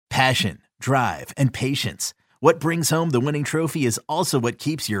Passion, drive, and patience. What brings home the winning trophy is also what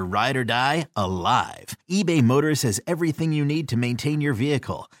keeps your ride or die alive. eBay Motors has everything you need to maintain your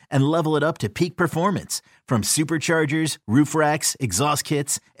vehicle and level it up to peak performance, from superchargers, roof racks, exhaust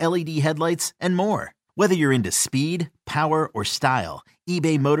kits, LED headlights, and more. Whether you're into speed, power, or style,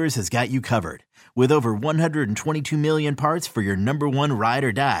 eBay Motors has got you covered. With over 122 million parts for your number one ride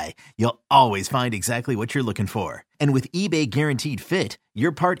or die, you'll always find exactly what you're looking for. And with eBay Guaranteed Fit,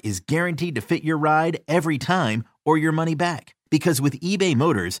 your part is guaranteed to fit your ride every time or your money back. Because with eBay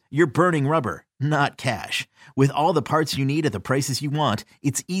Motors, you're burning rubber, not cash. With all the parts you need at the prices you want,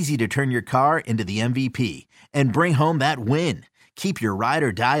 it's easy to turn your car into the MVP and bring home that win. Keep your ride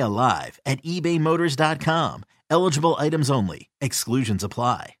or die alive at ebaymotors.com. Eligible items only. Exclusions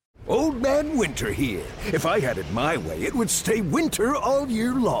apply. Old Man Winter here. If I had it my way, it would stay winter all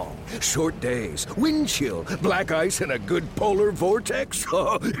year long. Short days, wind chill, black ice, and a good polar vortex.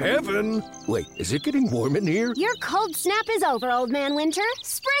 Oh, heaven. Wait, is it getting warm in here? Your cold snap is over, Old Man Winter.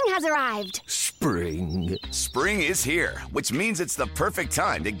 Spring has arrived. Spring. Spring is here, which means it's the perfect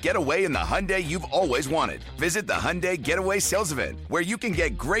time to get away in the Hyundai you've always wanted. Visit the Hyundai Getaway Sales Event, where you can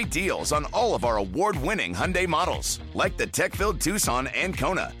get great deals on all of our award-winning Hyundai models, like the tech-filled Tucson and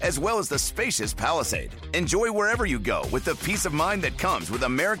Kona, as well as the spacious Palisade. Enjoy wherever you go with the peace of mind that comes with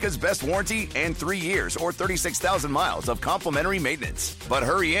America's best warranty and 3 years or 36,000 miles of complimentary maintenance. But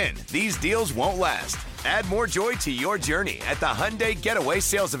hurry in, these deals won't last. Add more joy to your journey at the Hyundai Getaway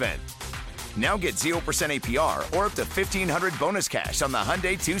Sales Event. Now get 0% APR or up to $1,500 bonus cash on the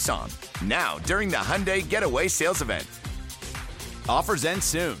Hyundai Tucson. Now, during the Hyundai Getaway Sales Event. Offers end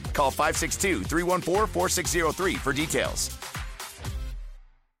soon. Call 562-314-4603 for details.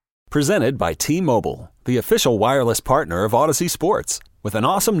 Presented by T-Mobile, the official wireless partner of Odyssey Sports. With an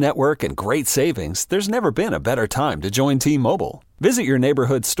awesome network and great savings, there's never been a better time to join T-Mobile. Visit your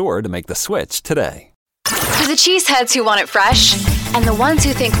neighborhood store to make the switch today. For the cheeseheads who want it fresh, and the ones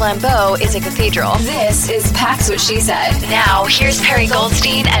who think Lambeau is a cathedral, this is Pax What She Said. Now, here's Perry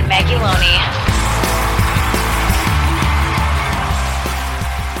Goldstein and Maggie Loney.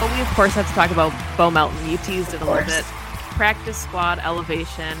 Well, we, of course, have to talk about Bo Melton. You teased it a little bit. Practice squad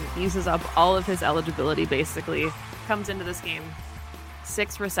elevation, uses up all of his eligibility, basically. Comes into this game,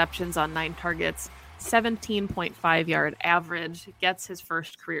 6 receptions on 9 targets, 17.5 yard average, gets his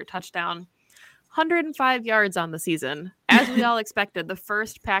first career touchdown. 105 yards on the season. As we all expected, the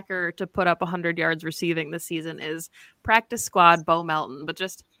first Packer to put up 100 yards receiving this season is practice squad Bo Melton.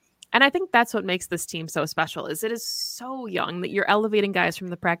 And I think that's what makes this team so special, is it is so young that you're elevating guys from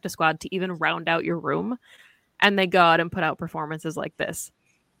the practice squad to even round out your room, and they go out and put out performances like this.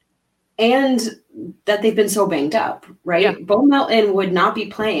 And that they've been so banged up, right? Yeah. Bo Melton would not be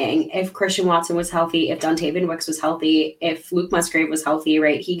playing if Christian Watson was healthy, if Dontayvion Wicks was healthy, if Luke Musgrave was healthy,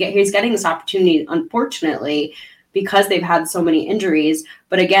 right? He's getting this opportunity, unfortunately, because they've had so many injuries.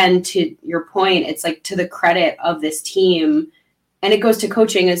 But again, to your point, it's like to the credit of this team, and it goes to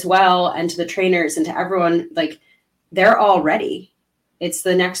coaching as well, and to the trainers and to everyone, like they're all ready. It's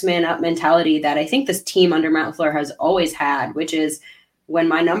the next man up mentality that I think this team under Matt LaFleur has always had, which is when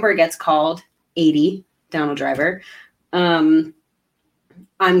my number gets called, 80, Donald Driver, I'm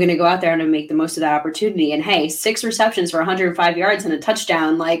going to go out there and make the most of that opportunity. And hey, 6 receptions for 105 yards and a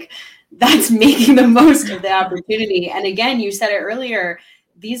touchdown, like that's making the most of the opportunity. And again, you said it earlier,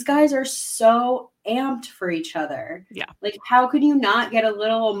 these guys are so amped for each other. Yeah. Like, how could you not get a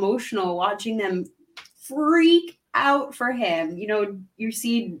little emotional watching them freak out for him? You know, you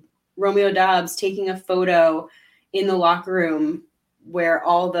see Romeo Doubs taking a photo in the locker room where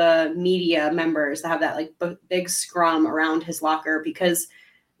all the media members have that like big scrum around his locker, because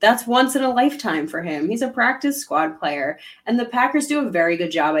that's once in a lifetime for him. He's a practice squad player, and the Packers do a very good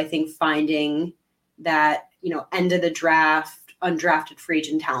job, I think, finding that, you know, end of the draft, undrafted free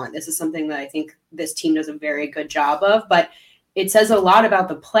agent talent. This is something that I think this team does a very good job of, but it says a lot about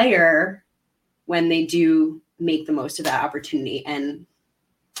the player when they do make the most of that opportunity. And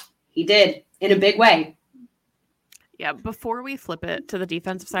he did in a big way. Yeah, before we flip it to the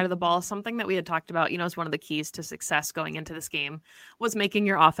defensive side of the ball, something that we had talked about, you know, as one of the keys to success going into this game was making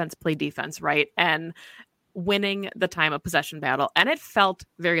your offense play defense, right? And winning the time of possession battle. And it felt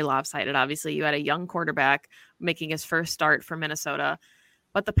very lopsided. Obviously, you had a young quarterback making his first start for Minnesota,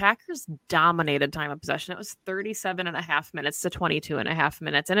 but the Packers dominated time of possession. It was 37.5 minutes to 22.5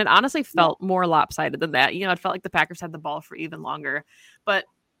 minutes. And it honestly felt more lopsided than that. You know, it felt like the Packers had the ball for even longer. But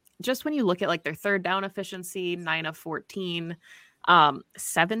just when you look at like their third down efficiency, 9 of 14,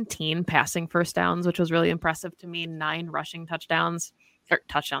 17 passing first downs, which was really impressive to me, 9 rushing touchdowns,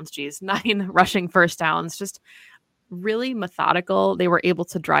 9 rushing first downs. Just really methodical. They were able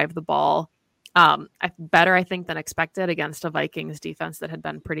to drive the ball better, I think, than expected against a Vikings defense that had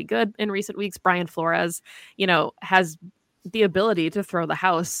been pretty good in recent weeks. Brian Flores, has the ability to throw the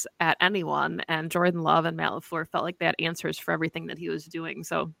house at anyone, and Jordan Love and Matt LaFleur felt like they had answers for everything that he was doing.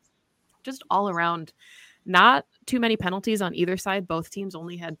 So just all around, not too many penalties on either side. Both teams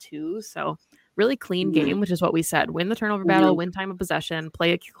only had 2. So really clean game, which is what we said. Win the turnover battle, win time of possession,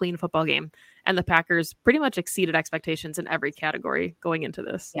 play a clean football game. And the Packers pretty much exceeded expectations in every category going into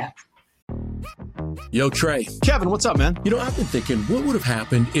this. Yeah. Yo, Trey. Kevin, what's up, man? I've been thinking, what would have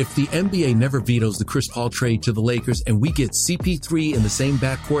happened if the NBA never vetoes the Chris Paul trade to the Lakers and we get CP3 in the same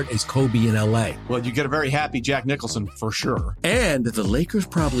backcourt as Kobe in LA? Well, you get a very happy Jack Nicholson for sure. And the Lakers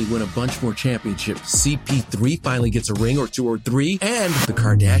probably win a bunch more championships. CP3 finally gets a ring or 2 or 3, and the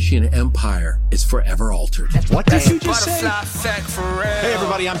Kardashian empire is forever altered. What did you just say? Hey,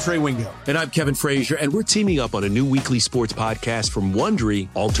 everybody, I'm Trey Wingo. And I'm Kevin Frazier, and we're teaming up on a new weekly sports podcast from Wondery,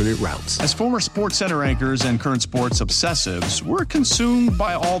 Alternate Routes. As former Sports Center anchors and current sports obsessives, we're consumed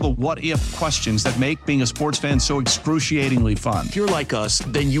by all the what-if questions that make being a sports fan so excruciatingly fun. If you're like us,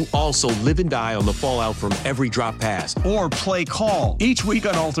 then you also live and die on the fallout from every drop pass. Or play call. Each week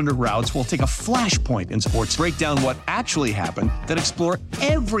on Alternate Routes, we'll take a flashpoint in sports, break down what actually happened, then explore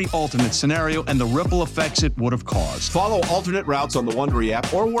every alternate scenario and the ripple effects it would have caused. Follow Alternate Routes on the Wondery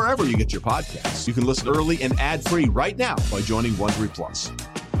app or wherever you get your podcasts. You can listen early and ad-free right now by joining Wondery Plus.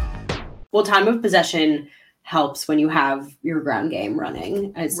 Well, time of possession helps when you have your ground game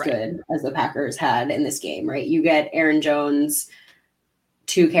running as good as the Packers had in this game, right? You get Aaron Jones,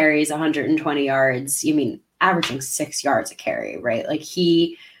 2 carries, 120 yards. Averaging 6 yards a carry, right? Like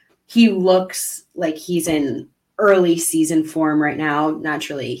he looks like he's in early season form right now.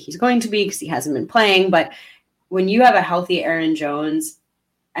 Naturally, he's going to be because he hasn't been playing. But when you have a healthy Aaron Jones,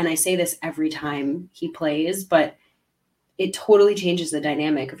 and I say this every time he plays, but it totally changes the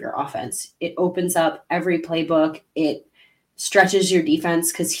dynamic of your offense. It opens up every playbook. It stretches your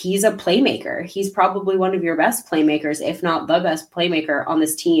defense because he's a playmaker. He's probably one of your best playmakers, if not the best playmaker on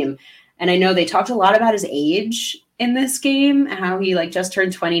this team. And I know they talked a lot about his age in this game, how he just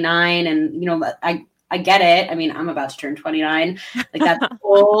turned 29. And, I get it. I'm about to turn 29. That's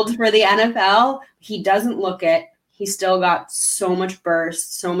old for the NFL. He doesn't look it. He's still got so much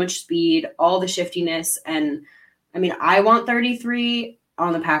burst, so much speed, all the shiftiness. And I want 33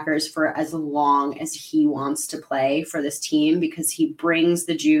 on the Packers for as long as he wants to play for this team because he brings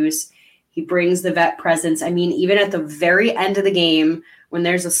the juice. He brings the vet presence. Even at the very end of the game, when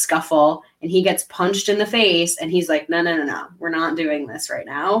there's a scuffle and he gets punched in the face and he's like, no, we're not doing this right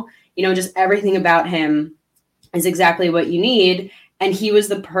now. Just everything about him is exactly what you need. And he was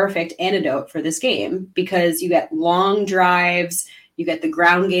the perfect antidote for this game because you get long drives. You get the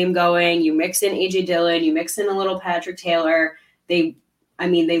ground game going. You mix in A.J. Dillon. You mix in a little Patrick Taylor. They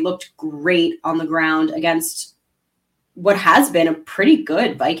looked great on the ground against what has been a pretty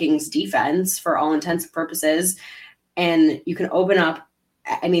good Vikings defense for all intents and purposes. And you can open up.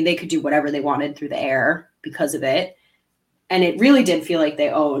 They could do whatever they wanted through the air because of it. And it really did feel like they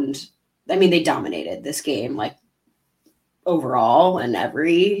owned. They dominated this game, overall in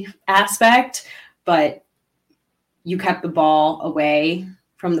every aspect. But you kept the ball away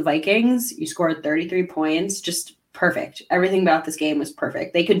from the Vikings. You scored 33 points, just perfect. Everything about this game was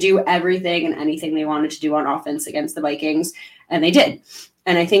perfect. They could do everything and anything they wanted to do on offense against the Vikings, and they did.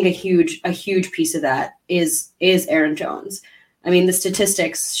 And I think a huge piece of that is Aaron Jones. The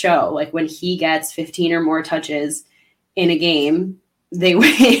statistics show when he gets 15 or more touches in a game, they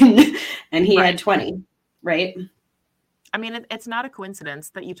win, and he had 20, right? It's not a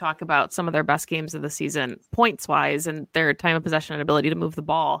coincidence that you talk about some of their best games of the season, points-wise, and their time of possession and ability to move the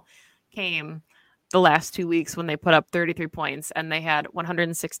ball came the last 2 weeks when they put up 33 points and they had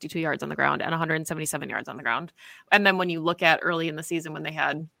 162 yards on the ground and 177 yards on the ground. And then when you look at early in the season when they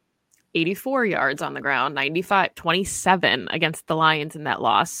had 84 yards on the ground, 27 against the Lions in that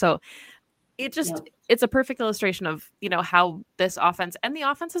loss. So it's a perfect illustration of, how this offense, and the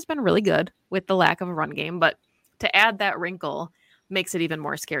offense has been really good with the lack of a run game, but to add that wrinkle makes it even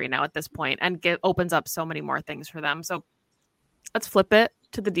more scary now at this point and opens up so many more things for them. So let's flip it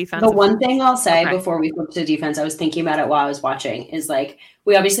to the defense. The one thing I'll say before we flip to defense, I was thinking about it while I was watching, is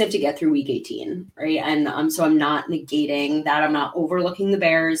we obviously have to get through week 18, right? And so I'm not negating that. I'm not overlooking the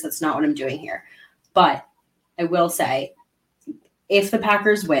Bears. That's not what I'm doing here. But I will say, if the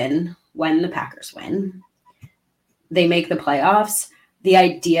Packers win, when the Packers win, they make the playoffs, the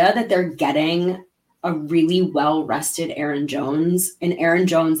idea that they're getting a really well-rested Aaron Jones, and Aaron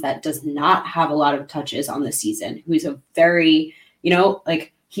Jones that does not have a lot of touches on the season, who's a very,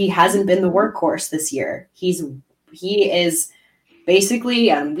 he hasn't been the workhorse this year. He's he is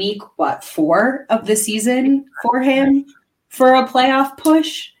basically on week 4 of the season for him for a playoff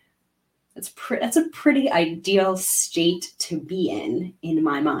push. That's a pretty ideal state to be in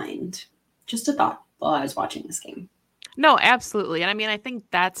my mind. Just a thought while I was watching this game. No, absolutely. And I mean, I think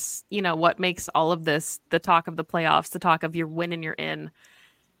that's, what makes all of this, the talk of the playoffs, the talk of you're winning, you're in.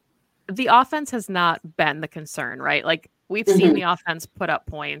 The offense has not been the concern, right? Like, we've seen the offense put up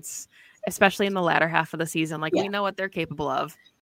points, especially in the latter half of the season. Like, we know what they're capable of.